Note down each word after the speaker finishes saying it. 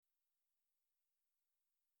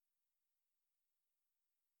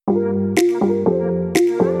Hey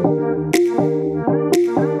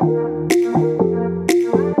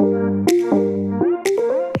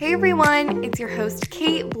everyone, it's your host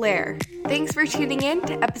Kate Blair. Thanks for tuning in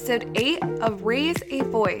to episode 8 of Raise a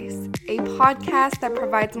Voice, a podcast that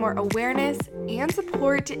provides more awareness and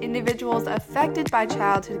support to individuals affected by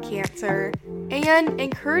childhood cancer and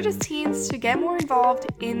encourages teens to get more involved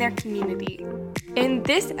in their community. In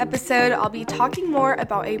this episode, I'll be talking more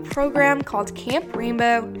about a program called Camp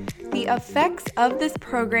Rainbow, the effects of this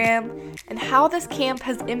program, and how this camp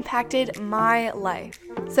has impacted my life.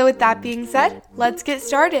 So with that being said, let's get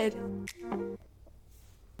started.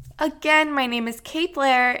 Again, my name is Kate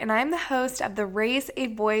Blair, and I'm the host of the Raise a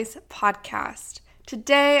Voice podcast.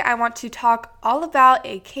 Today, I want to talk all about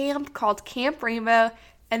a camp called Camp Rainbow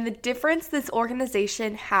and the difference this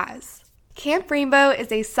organization has. Camp Rainbow is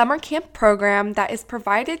a summer camp program that is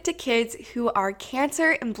provided to kids who are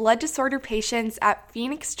cancer and blood disorder patients at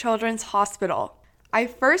Phoenix Children's Hospital. I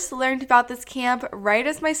first learned about this camp right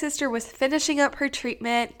as my sister was finishing up her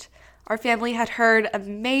treatment. Our family had heard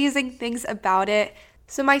amazing things about it,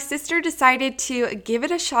 so my sister decided to give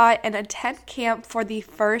it a shot and attend camp for the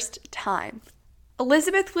first time.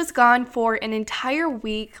 Elizabeth was gone for an entire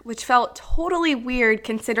week, which felt totally weird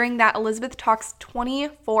considering that Elizabeth talks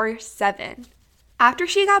 24/7. After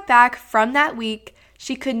she got back from that week,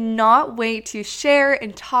 she could not wait to share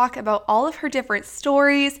and talk about all of her different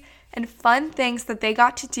stories and fun things that they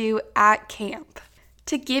got to do at camp.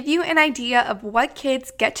 To give you an idea of what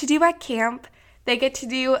kids get to do at camp, they get to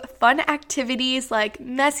do fun activities like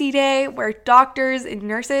Messy Day, where doctors and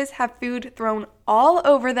nurses have food thrown all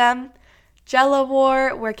over them, Jello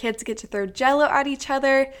War, where kids get to throw Jello at each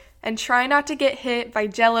other and try not to get hit by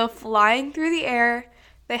Jello flying through the air.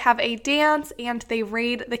 They have a dance and they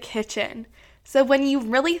raid the kitchen. So when you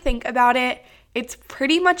really think about it, it's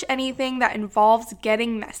pretty much anything that involves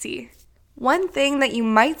getting messy. One thing that you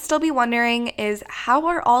might still be wondering is how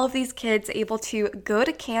are all of these kids able to go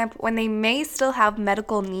to camp when they may still have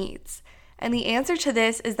medical needs? And the answer to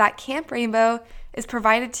this is that Camp Rainbow is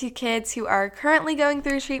provided to kids who are currently going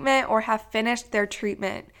through treatment or have finished their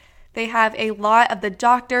treatment. They have a lot of the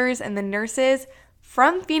doctors and the nurses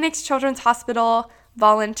from Phoenix Children's Hospital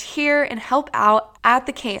volunteer and help out at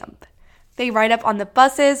the camp. They ride up on the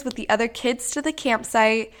buses with the other kids to the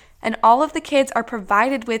campsite, and all of the kids are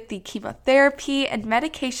provided with the chemotherapy and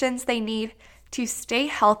medications they need to stay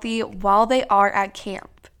healthy while they are at camp.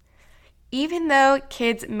 Even though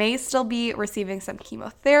kids may still be receiving some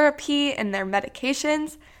chemotherapy and their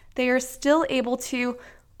medications, they are still able to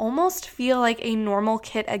almost feel like a normal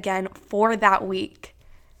kid again for that week.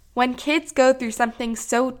 When kids go through something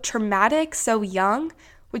so traumatic so young,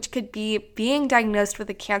 which could be being diagnosed with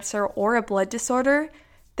a cancer or a blood disorder,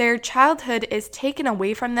 their childhood is taken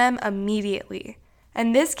away from them immediately.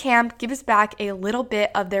 And this camp gives back a little bit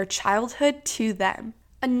of their childhood to them.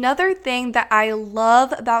 Another thing that I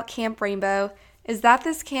love about Camp Rainbow is that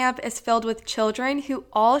this camp is filled with children who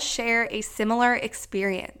all share a similar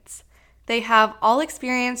experience. They have all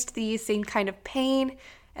experienced the same kind of pain,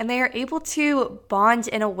 and they are able to bond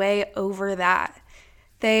in a way over that.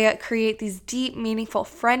 They create these deep, meaningful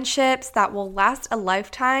friendships that will last a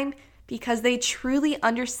lifetime because they truly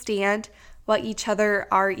understand what each other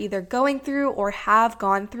are either going through or have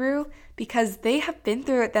gone through because they have been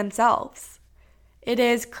through it themselves. It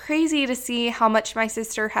is crazy to see how much my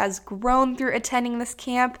sister has grown through attending this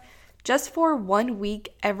camp just for 1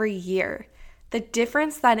 week every year. The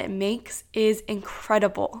difference that it makes is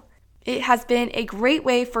incredible. It has been a great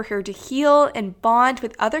way for her to heal and bond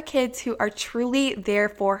with other kids who are truly there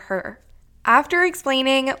for her. After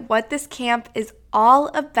explaining what this camp is all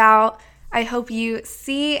about, I hope you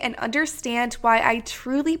see and understand why I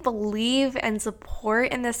truly believe and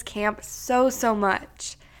support in this camp so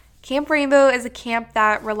much. Camp Rainbow is a camp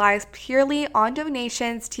that relies purely on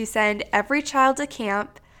donations to send every child to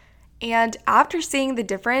camp, and after seeing the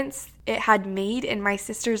difference it had made in my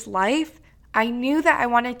sister's life, I knew that I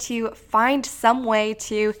wanted to find some way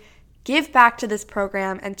to give back to this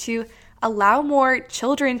program and to allow more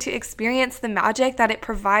children to experience the magic that it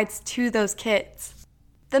provides to those kids.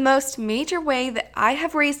 The most major way that I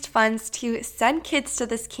have raised funds to send kids to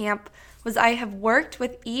this camp was I have worked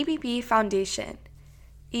with EBB Foundation.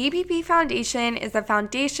 EBB Foundation is a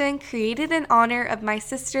foundation created in honor of my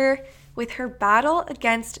sister with her battle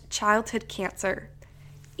against childhood cancer.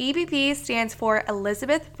 EBB stands for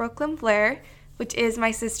Elizabeth Brooklyn Blair, which is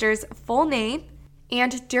my sister's full name,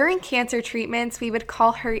 and during cancer treatments, we would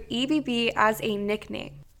call her EBB as a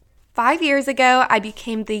nickname. 5 years ago, I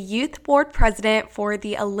became the youth board president for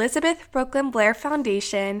the Elizabeth Brooklyn Blair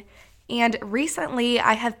Foundation, and recently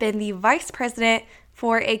I have been the vice president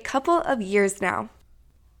for a couple of years now.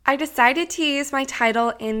 I decided to use my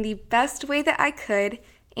title in the best way that I could,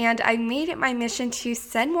 and I made it my mission to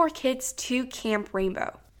send more kids to Camp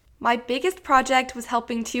Rainbow. My biggest project was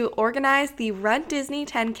helping to organize the Run Disney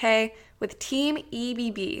 10K with Team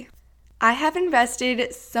EBB. I have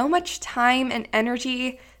invested so much time and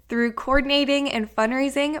energy through coordinating and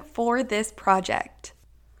fundraising for this project.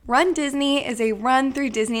 Run Disney is a run through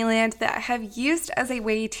Disneyland that I have used as a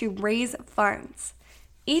way to raise funds.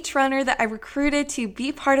 Each runner that I recruited to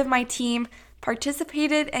be part of my team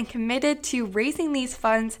participated and committed to raising these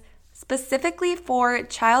funds specifically for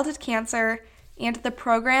childhood cancer and the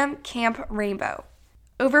program Camp Rainbow.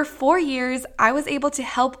 Over 4 years, I was able to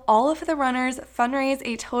help all of the runners fundraise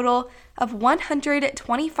a total of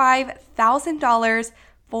 $125,000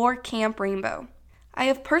 for Camp Rainbow. I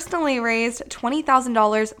have personally raised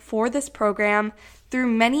 $20,000 for this program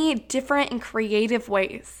through many different and creative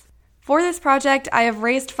ways. For this project, I have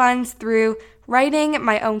raised funds through writing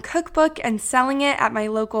my own cookbook and selling it at my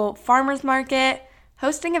local farmers market,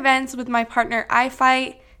 hosting events with my partner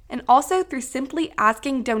iFight, and also through simply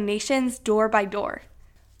asking donations door by door.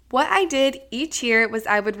 What I did each year was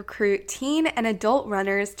I would recruit teen and adult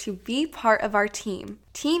runners to be part of our team.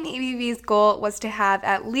 Team EBB's goal was to have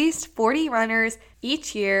at least 40 runners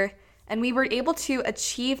each year, and we were able to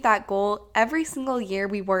achieve that goal every single year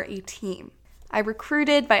we were a team. I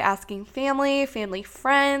recruited by asking family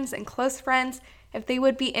friends, and close friends if they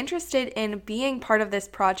would be interested in being part of this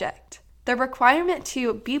project. The requirement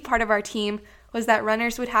to be part of our team was that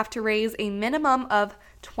runners would have to raise a minimum of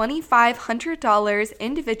 $2,500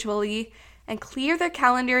 individually and clear their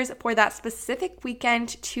calendars for that specific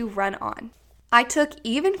weekend to run on. I took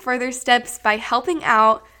even further steps by helping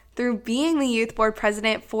out through being the youth board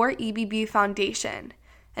president for EBB Foundation.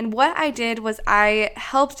 And what I did was I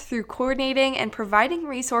helped through coordinating and providing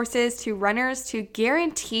resources to runners to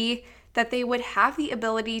guarantee that they would have the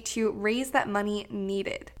ability to raise that money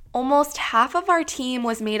needed. Almost half of our team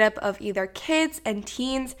was made up of either kids and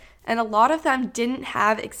teens, and a lot of them didn't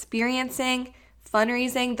have experiencing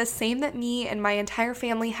fundraising the same that me and my entire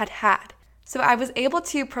family had. So I was able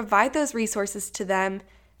to provide those resources to them.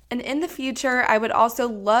 And in the future, I would also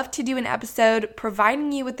love to do an episode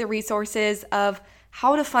providing you with the resources of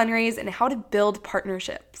how to fundraise and how to build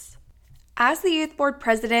partnerships. As the youth board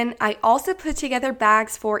president, I also put together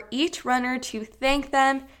bags for each runner to thank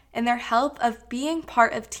them and their help of being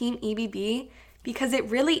part of Team EBB, because it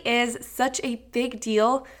really is such a big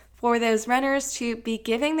deal for those runners to be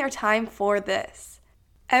giving their time for this.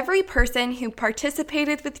 Every person who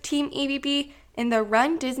participated with Team EBB in the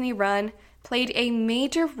Run Disney Run played a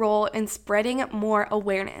major role in spreading more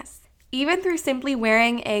awareness. Even through simply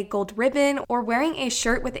wearing a gold ribbon or wearing a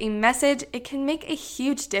shirt with a message, it can make a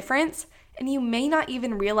huge difference, and you may not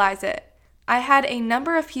even realize it. I had a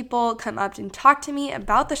number of people come up and talk to me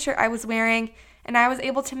about the shirt I was wearing, and I was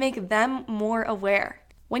able to make them more aware.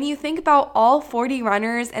 When you think about all 40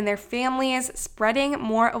 runners and their families spreading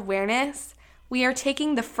more awareness, we are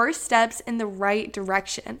taking the first steps in the right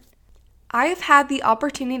direction. I have had the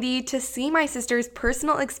opportunity to see my sister's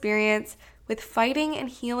personal experience with fighting and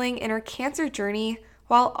healing in her cancer journey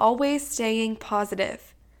while always staying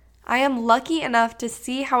positive. I am lucky enough to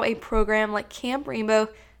see how a program like Camp Rainbow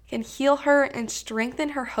can heal her and strengthen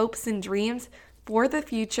her hopes and dreams for the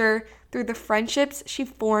future through the friendships she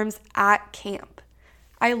forms at camp.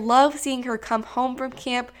 I love seeing her come home from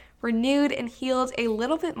camp renewed and healed a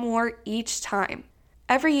little bit more each time.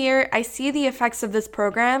 Every year, I see the effects of this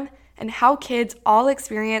program and how kids all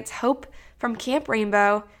experience hope from Camp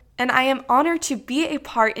Rainbow, and I am honored to be a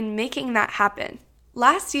part in making that happen.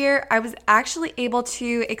 Last year, I was actually able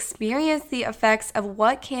to experience the effects of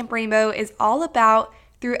what Camp Rainbow is all about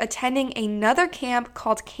through attending another camp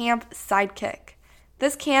called Camp Sidekick.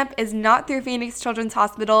 This camp is not through Phoenix Children's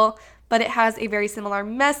Hospital, but it has a very similar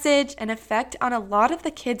message and effect on a lot of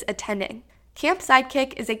the kids attending. Camp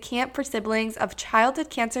Sidekick is a camp for siblings of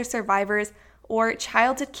childhood cancer survivors or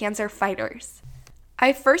childhood cancer fighters.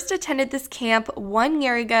 I first attended this camp 1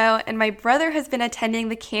 year ago, and my brother has been attending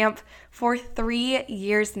the camp for 3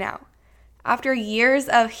 years now. After years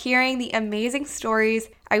of hearing the amazing stories,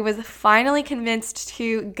 I was finally convinced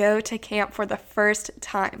to go to camp for the first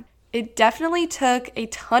time. It definitely took a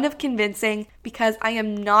ton of convincing because I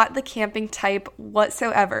am not the camping type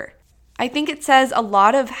whatsoever. I think it says a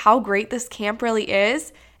lot of how great this camp really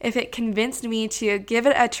is if it convinced me to give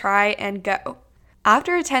it a try and go.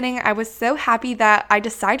 After attending, I was so happy that I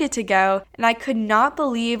decided to go, and I could not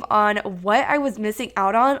believe on what I was missing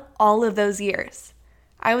out on all of those years.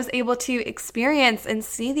 I was able to experience and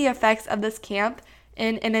see the effects of this camp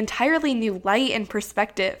in an entirely new light and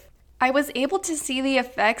perspective. I was able to see the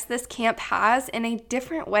effects this camp has in a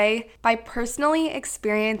different way by personally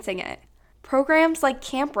experiencing it. Programs like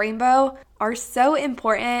Camp Rainbow are so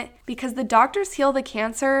important because the doctors heal the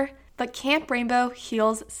cancer, but Camp Rainbow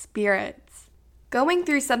heals spirits. Going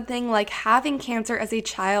through something like having cancer as a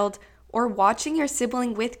child or watching your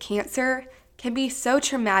sibling with cancer can be so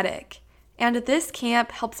traumatic, and this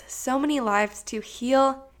camp helps so many lives to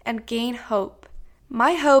heal and gain hope.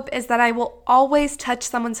 My hope is that I will always touch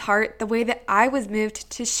someone's heart the way that I was moved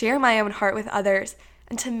to share my own heart with others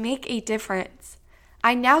and to make a difference.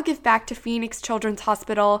 I now give back to Phoenix Children's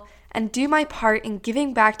Hospital and do my part in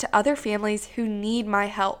giving back to other families who need my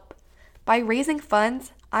help. By raising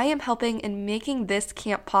funds, I am helping in making this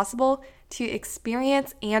camp possible to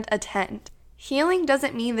experience and attend. Healing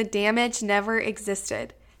doesn't mean the damage never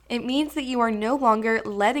existed. It means that you are no longer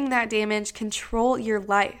letting that damage control your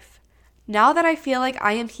life. Now that I feel like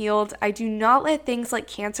I am healed, I do not let things like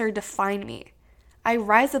cancer define me. I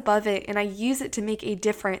rise above it and I use it to make a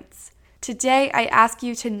difference. Today, I ask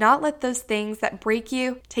you to not let those things that break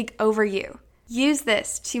you take over you. Use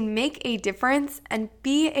this to make a difference and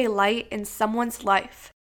be a light in someone's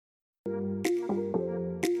life.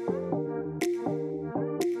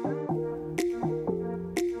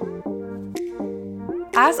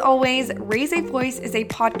 As always, Raise a Voice is a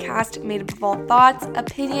podcast made up of all thoughts,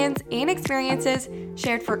 opinions, and experiences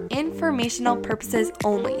shared for informational purposes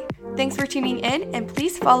only. Thanks for tuning in, and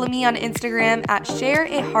please follow me on Instagram at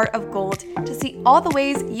shareaheartofgold to see all the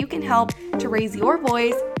ways you can help to raise your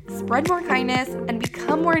voice, spread more kindness, and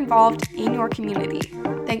become more involved in your community.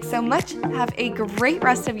 Thanks so much. Have a great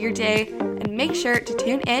rest of your day, and make sure to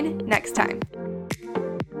tune in next time.